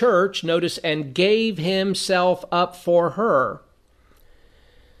loved the church, notice, and gave himself up for her.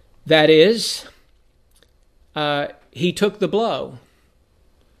 That is, he took the blow.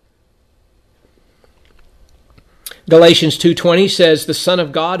 Galatians 2:20 says, the Son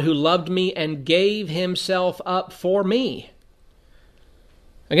of God who loved me and gave himself up for me.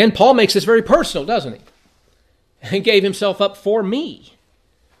 Again, Paul makes this very personal, doesn't he? And gave himself up for me.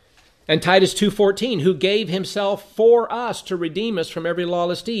 And Titus 2:14, who gave himself for us to redeem us from every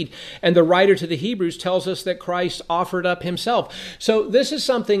lawless deed. And the writer to the Hebrews tells us that Christ offered up himself. So this is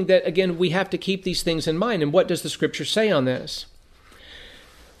something that, again, we have to keep these things in mind. And what does the Scripture say on this?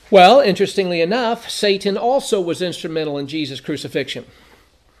 Well, interestingly enough, Satan also was instrumental in Jesus' crucifixion.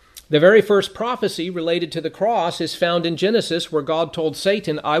 The very first prophecy related to the cross is found in Genesis, where God told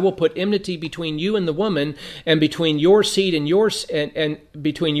Satan, I will put enmity between you and the woman, and between your seed and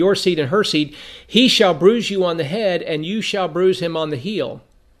between your seed and her seed. He shall bruise you on the head, and you shall bruise him on the heel.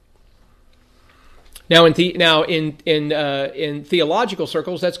 Now, in theological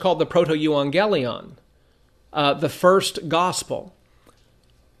circles, that's called the proto-evangelion, the first gospel,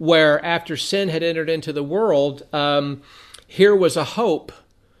 where after sin had entered into the world, here was a hope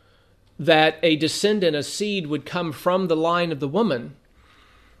that a descendant, a seed, would come from the line of the woman,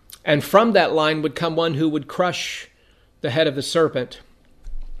 and from that line would come one who would crush the head of the serpent.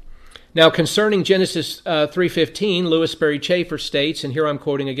 Now, concerning Genesis 3:15, Louis Sperry Chafer states, and here I'm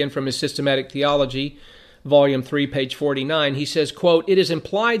quoting again from his Systematic Theology, Volume 3, page 49, he says, quote, it is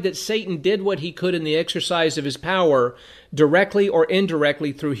implied that Satan did what he could in the exercise of his power, directly or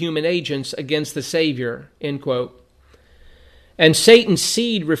indirectly through human agents, against the Savior, end quote. And Satan's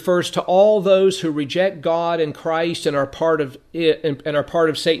seed refers to all those who reject God and Christ and are part of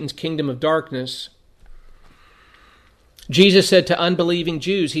Satan's kingdom of darkness. Jesus said to unbelieving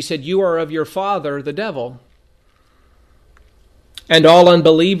Jews, he said, you are of your father, the devil. And all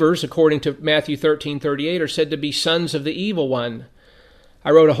unbelievers, according to Matthew 13:38, are said to be sons of the evil one. I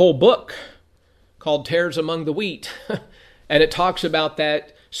wrote a whole book called Tares Among the Wheat, and it talks about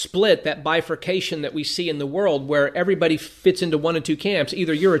that split, that bifurcation that we see in the world where everybody fits into one of two camps.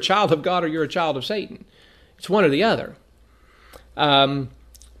 Either you're a child of God or you're a child of Satan. It's one or the other.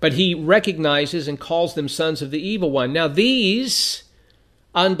 But he recognizes and calls them sons of the evil one. Now these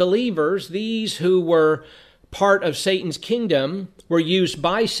unbelievers, these who were part of Satan's kingdom, were used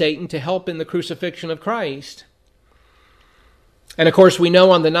by Satan to help in the crucifixion of Christ. And of course, we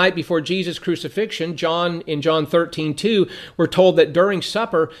know on the night before Jesus' crucifixion, in John 13:2, we're told that during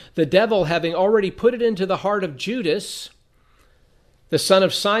supper, the devil, having already put it into the heart of Judas, the son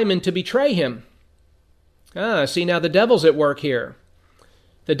of Simon, to betray him. See, now the devil's at work here.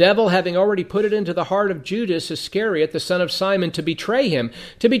 The devil, having already put it into the heart of Judas Iscariot, the son of Simon, to betray him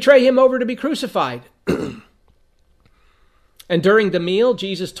over to be crucified. And during the meal,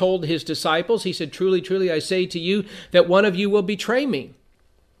 Jesus told his disciples, he said, truly, truly, I say to you that one of you will betray me.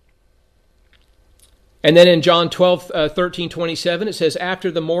 And then in John 13:27, it says,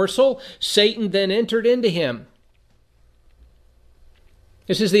 after the morsel, Satan then entered into him.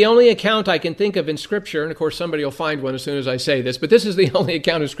 This is the only account I can think of in Scripture, and of course somebody will find one as soon as I say this, but this is the only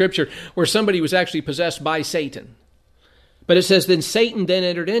account of Scripture where somebody was actually possessed by Satan. But it says, then Satan then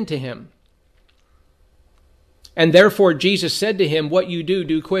entered into him. And therefore Jesus said to him, what you do,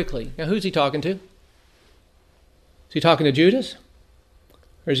 do quickly. Now who's he talking to? Is he talking to Judas?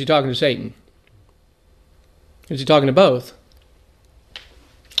 Or is he talking to Satan? Is he talking to both?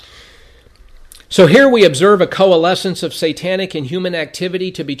 So here we observe a coalescence of satanic and human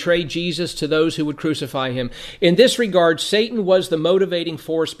activity to betray Jesus to those who would crucify him. In this regard, Satan was the motivating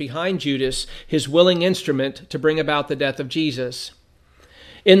force behind Judas, his willing instrument to bring about the death of Jesus.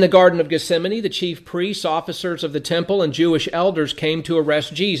 In the Garden of Gethsemane, the chief priests, officers of the temple, and Jewish elders came to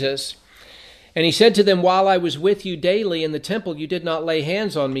arrest Jesus. And he said to them, while I was with you daily in the temple, you did not lay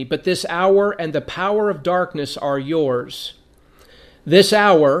hands on me, but this hour and the power of darkness are yours. This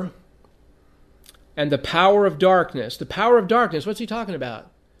hour and the power of darkness. The power of darkness, what's he talking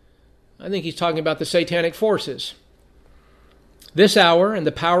about? I think he's talking about the satanic forces. This hour and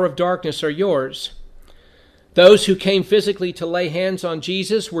the power of darkness are yours. Those who came physically to lay hands on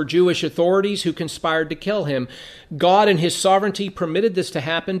Jesus were Jewish authorities who conspired to kill him. God in his sovereignty permitted this to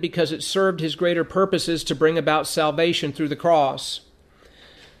happen because it served his greater purposes to bring about salvation through the cross.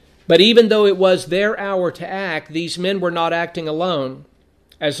 But even though it was their hour to act, these men were not acting alone.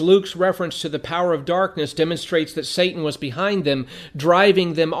 As Luke's reference to the power of darkness demonstrates that Satan was behind them,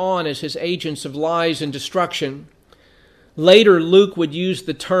 driving them on as his agents of lies and destruction. Later, Luke would use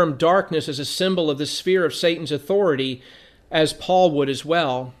the term darkness as a symbol of the sphere of Satan's authority, as Paul would as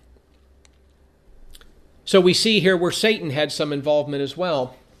well. So we see here where Satan had some involvement as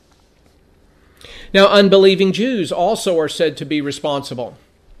well. Now, unbelieving Jews also are said to be responsible.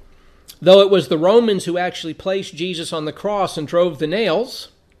 Though it was the Romans who actually placed Jesus on the cross and drove the nails,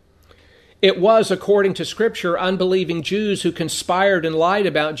 it was, according to Scripture, unbelieving Jews who conspired and lied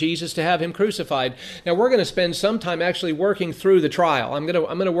about Jesus to have him crucified. Now, we're going to spend some time actually working through the trial. I'm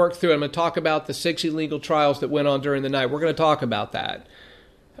going to work through it. I'm going to talk about the 6 illegal trials that went on during the night. We're going to talk about that.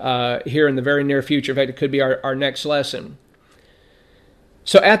 here in the very near future. In fact, it could be our next lesson.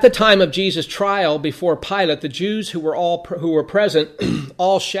 So at the time of Jesus' trial before Pilate, the Jews who were present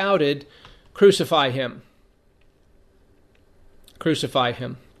all shouted, "Crucify him! Crucify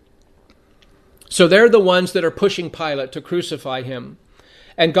him!" So they're the ones that are pushing Pilate to crucify him.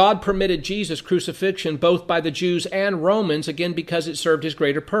 And God permitted Jesus' crucifixion both by the Jews and Romans, again, because it served his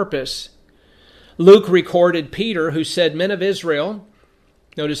greater purpose. Luke recorded Peter, who said, "Men of Israel,"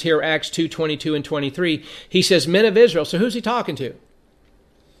 notice here Acts 2:22 and 23, he says, "Men of Israel." So who's he talking to?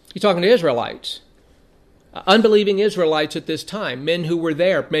 He's talking to Israelites. Unbelieving Israelites at this time, men who were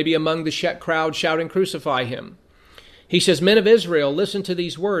there, maybe among the crowd shouting, "Crucify him." He says, "Men of Israel, listen to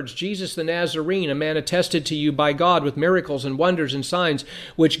these words. Jesus the Nazarene, a man attested to you by God with miracles and wonders and signs,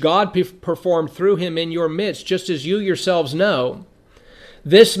 which God performed through him in your midst, just as you yourselves know.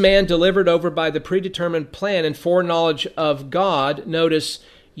 This man delivered over by the predetermined plan and foreknowledge of God," notice,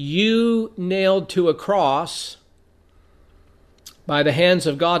 "you nailed to a cross by the hands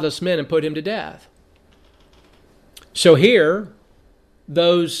of godless men and put him to death." So here,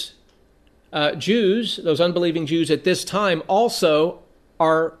 those Jews, those unbelieving Jews at this time, also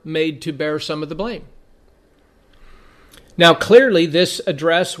are made to bear some of the blame. Now, clearly, this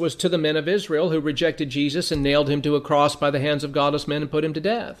address was to the men of Israel who rejected Jesus and nailed him to a cross by the hands of godless men and put him to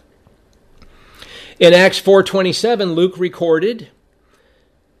death. In Acts 4:27, Luke recorded,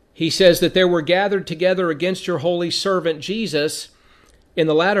 he says that there were gathered together against your holy servant Jesus. In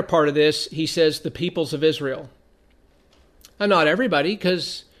the latter part of this, he says the peoples of Israel. And not everybody,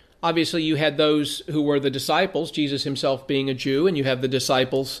 because obviously you had those who were the disciples, Jesus himself being a Jew, and you have the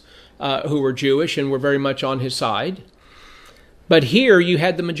disciples who were Jewish and were very much on his side. But here you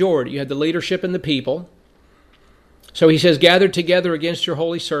had the majority. You had the leadership and the people. So he says, gathered together against your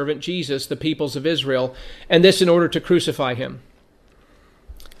holy servant, Jesus, the peoples of Israel, and this in order to crucify him.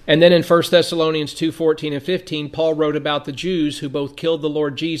 And then in 1 Thessalonians 2:14 and 15, Paul wrote about the Jews who both killed the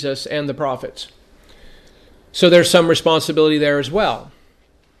Lord Jesus and the prophets. So there's some responsibility there as well.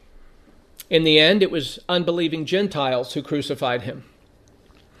 In the end, it was unbelieving Gentiles who crucified him.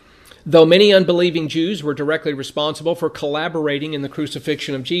 Though many unbelieving Jews were directly responsible for collaborating in the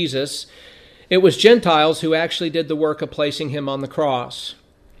crucifixion of Jesus, it was Gentiles who actually did the work of placing him on the cross.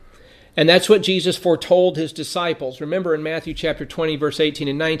 And that's what Jesus foretold his disciples. Remember in Matthew chapter 20, verse 18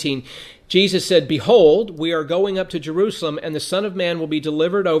 and 19, Jesus said, "Behold, we are going up to Jerusalem, and the Son of Man will be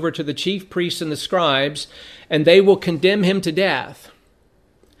delivered over to the chief priests and the scribes, and they will condemn him to death.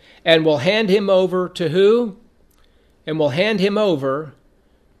 And will hand him over to who? And will hand him over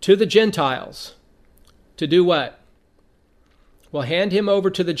to the Gentiles." To do what? Will hand him over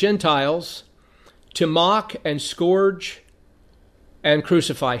to the Gentiles to mock and scourge and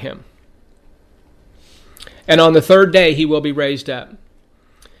crucify him. And on the third day he will be raised up.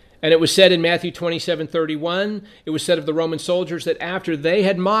 And it was said in Matthew 27:31, it was said of the Roman soldiers that after they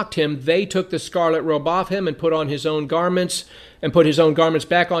had mocked him, they took the scarlet robe off him and put on his own garments, and put his own garments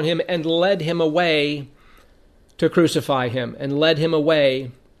back on him, and led him away to crucify him, and led him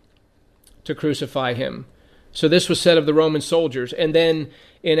away to crucify him. So this was said of the Roman soldiers. And then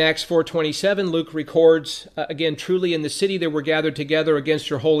in Acts 4:27, Luke records, again, truly in the city there were gathered together against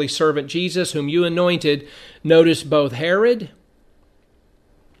your holy servant Jesus, whom you anointed. Notice both Herod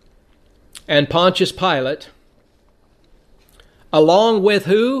and Pontius Pilate, along with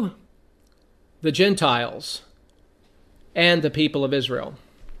who? The Gentiles and the people of Israel.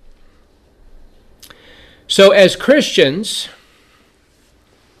 So as Christians,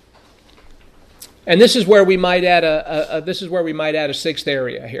 and this is where we might add a sixth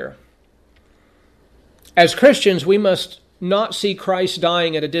area here. As Christians, we must not see Christ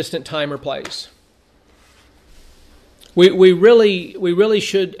dying at a distant time or place. We really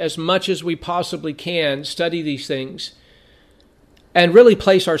should, as much as we possibly can, study these things and really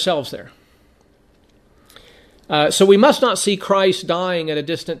place ourselves there. So we must not see Christ dying at a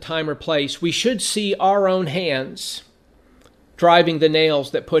distant time or place. We should see our own hands driving the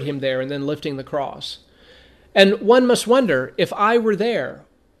nails that put him there and then lifting the cross. And one must wonder, if I were there,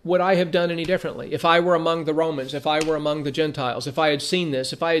 would I have done any differently? If I were among the Romans, if I were among the Gentiles, if I had seen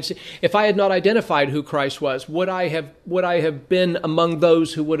this, if I had not identified who Christ was, would I have been among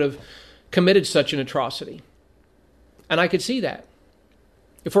those who would have committed such an atrocity? And I could see that.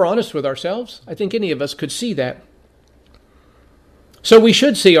 If we're honest with ourselves, I think any of us could see that. So we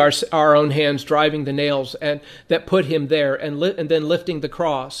should see our own hands driving the nails and that put him there, and then lifting the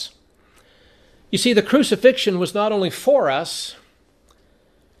cross. You see, the crucifixion was not only for us,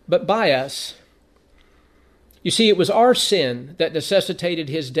 but by us. You see, it was our sin that necessitated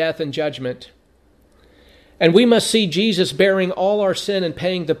his death and judgment. And we must see Jesus bearing all our sin and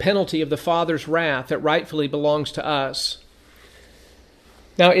paying the penalty of the Father's wrath that rightfully belongs to us.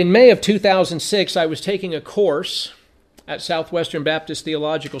 Now, in May of 2006, I was taking a course at Southwestern Baptist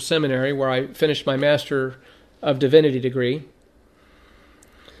Theological Seminary, where I finished my Master of Divinity degree.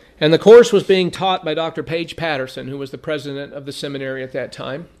 And the course was being taught by Dr. Paige Patterson, who was the president of the seminary at that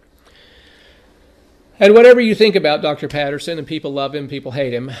time. And whatever you think about Dr. Patterson, and people love him, people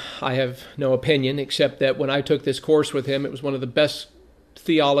hate him, I have no opinion, except that when I took this course with him, it was one of the best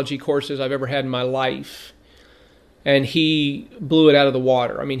theology courses I've ever had in my life. And he blew it out of the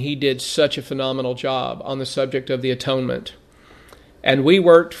water. I mean, he did such a phenomenal job on the subject of the atonement. And we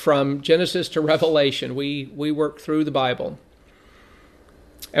worked from Genesis to Revelation. We worked through the Bible.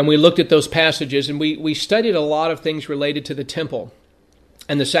 And we looked at those passages, and we studied a lot of things related to the temple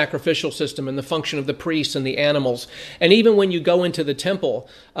and the sacrificial system and the function of the priests and the animals. And even when you go into the temple,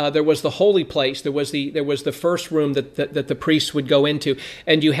 there was the holy place. There was the first room that the priests would go into.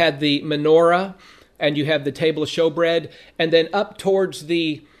 And you had the menorah, and you have the table of showbread, and then up towards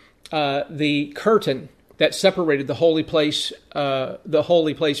the curtain that separated the holy place from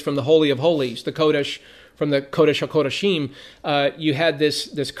the Holy of Holies, the Kodesh, from the Kodesh HaKodashim, you had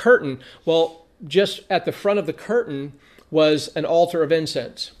this curtain. Well, just at the front of the curtain was an altar of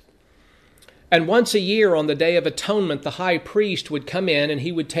incense. And once a year on the Day of Atonement, the high priest would come in and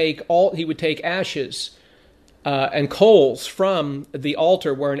he would take ashes and coals from the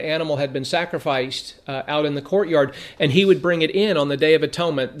altar where an animal had been sacrificed out in the courtyard, and he would bring it in on the Day of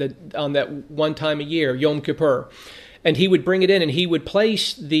Atonement, on that one time a year, Yom Kippur. And he would bring it in, and he would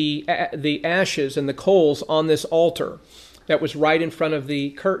place the ashes and the coals on this altar that was right in front of the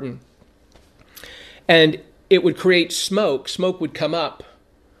curtain. And it would create smoke. Smoke would come up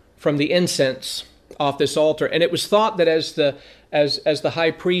from the incense off this altar. And it was thought that as the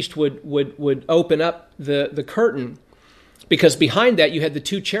high priest would open up the curtain, because behind that you had the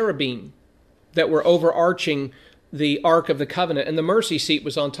two cherubim that were overarching the Ark of the Covenant, and the mercy seat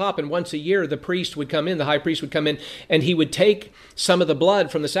was on top. And once a year, the priest would come in, the high priest would come in, and he would take some of the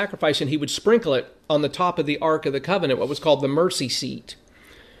blood from the sacrifice and he would sprinkle it on the top of the Ark of the Covenant, what was called the mercy seat.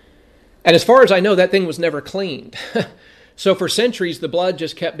 And as far as I know, that thing was never cleaned. So for centuries, the blood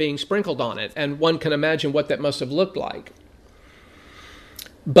just kept being sprinkled on it, and one can imagine what that must have looked like.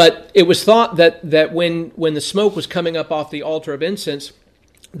 But it was thought that when the smoke was coming up off the altar of incense,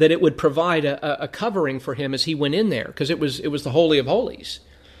 that it would provide a covering for him as he went in there, because it was the Holy of Holies.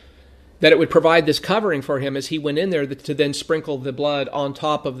 That it would provide this covering for him as he went in there to then sprinkle the blood on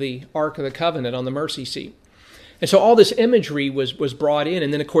top of the Ark of the Covenant on the mercy seat. And so all this imagery was brought in.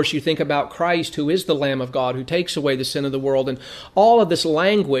 And then, of course, you think about Christ, who is the Lamb of God, who takes away the sin of the world, and all of this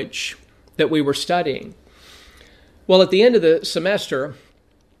language that we were studying. Well, at the end of the semester,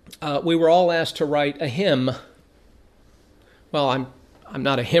 we were all asked to write a hymn. Well, I'm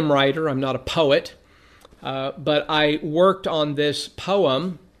not a hymn writer, I'm not a poet, but I worked on this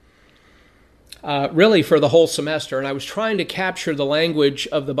poem really for the whole semester, and I was trying to capture the language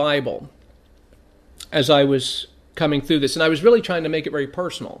of the Bible as I was coming through this, and I was really trying to make it very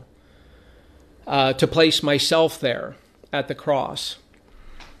personal, to place myself there at the cross.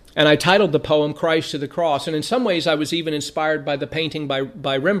 And I titled the poem Christ to the Cross, and in some ways I was even inspired by the painting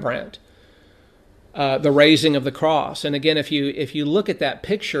by Rembrandt, the raising of the cross. And again, if you look at that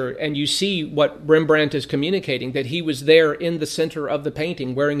picture and you see what Rembrandt is communicating, that he was there in the center of the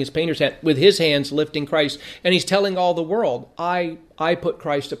painting, wearing his painter's hat, with his hands lifting Christ, and he's telling all the world, I put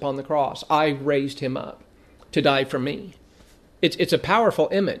Christ upon the cross. I raised him up to die for me. It's a powerful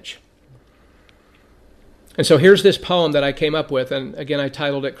image. And so here's this poem that I came up with, and again I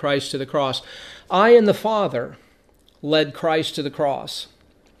titled it Christ to the Cross. I and the Father led Christ to the cross.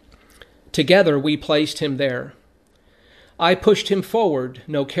 Together we placed him there. I pushed him forward,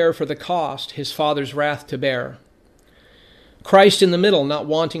 no care for the cost, his Father's wrath to bear. Christ in the middle, not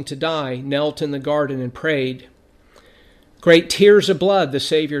wanting to die, knelt in the garden and prayed. Great tears of blood the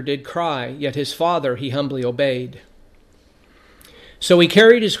Savior did cry, yet his Father he humbly obeyed. So he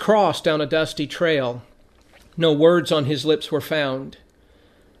carried his cross down a dusty trail. No words on his lips were found.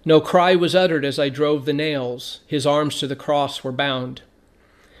 No cry was uttered as I drove the nails. His arms to the cross were bound.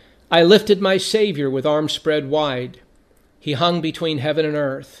 I lifted my Savior with arms spread wide. He hung between heaven and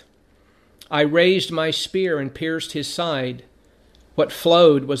earth. I raised my spear and pierced his side. What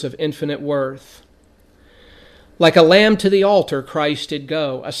flowed was of infinite worth. Like a lamb to the altar Christ did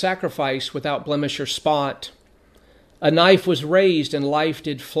go, a sacrifice without blemish or spot. A knife was raised and life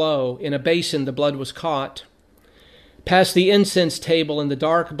did flow. In a basin the blood was caught. Past the incense table in the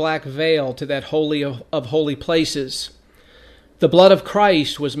dark black veil to that holy of holy places, the blood of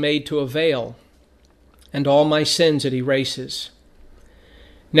Christ was made to avail. and all my sins it erases.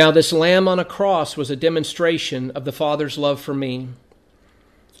 Now this lamb on a cross was a demonstration of the Father's love for me.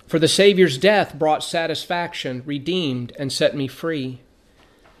 For the Savior's death brought satisfaction, redeemed, and set me free.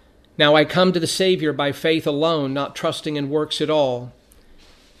 Now I come to the Savior by faith alone, not trusting in works at all.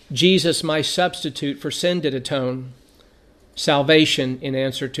 Jesus, my substitute for sin, did atone. Salvation in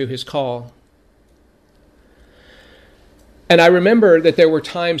answer to his call. And I remember that there were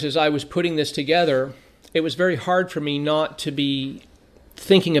times as I was putting this together, it was very hard for me not to be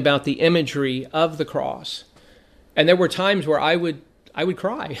thinking about the imagery of the cross. And there were times where I would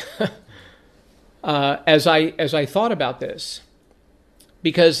cry as I thought about this.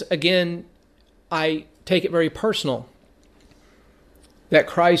 Because again, I take it very personal that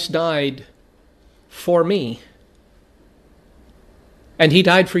Christ died for me. And he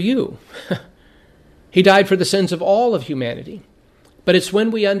died for you. He died for the sins of all of humanity. But it's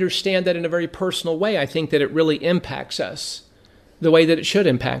when we understand that in a very personal way, I think that it really impacts us the way that it should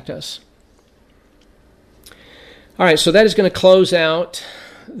impact us. All right, so that is going to close out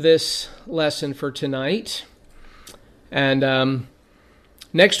this lesson for tonight. And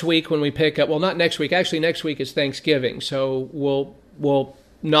next week when we pick up, well, not next week. Actually, next week is Thanksgiving. So we'll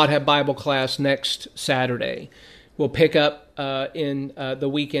not have Bible class next Saturday. We'll pick up in the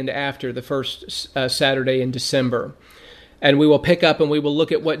weekend after, the first Saturday in December. And we will pick up and we will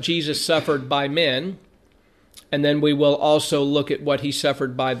look at what Jesus suffered by men. And then we will also look at what he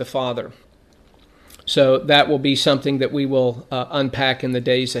suffered by the Father. So that will be something that we will unpack in the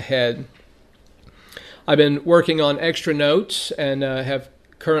days ahead. I've been working on extra notes and have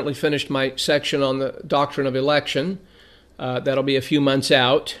currently finished my section on the doctrine of election. That'll be a few months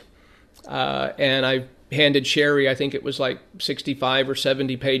out. And I handed Sherry, I think it was like 65 or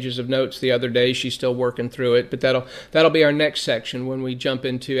 70 pages of notes the other day. She's still working through it, but that'll be our next section when we jump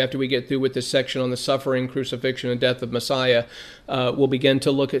into, after we get through with this section on the suffering, crucifixion, and death of Messiah. We'll begin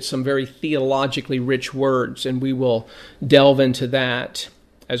to look at some very theologically rich words, and we will delve into that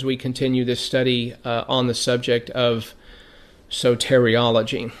as we continue this study on the subject of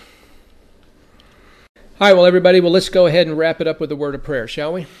soteriology. All right, well, everybody, let's go ahead and wrap it up with a word of prayer,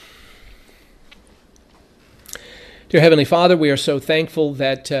 shall we? Dear Heavenly Father, we are so thankful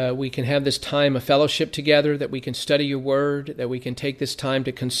that we can have this time of fellowship together, that we can study your word, that we can take this time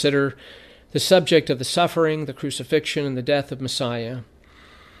to consider the subject of the suffering, the crucifixion, and the death of Messiah.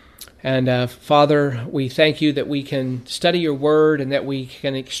 And Father, we thank you that we can study your word and that we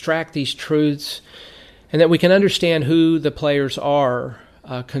can extract these truths and that we can understand who the players are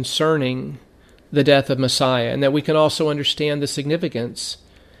concerning the death of Messiah, and that we can also understand the significance.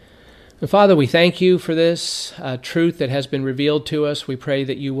 And Father, we thank you for this truth that has been revealed to us. We pray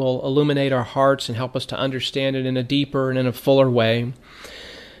that you will illuminate our hearts and help us to understand it in a deeper and in a fuller way.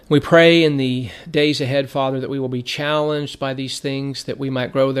 We pray in the days ahead, Father, that we will be challenged by these things, that we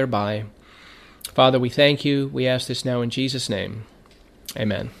might grow thereby. Father, we thank you. We ask this now in Jesus' name.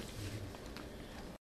 Amen.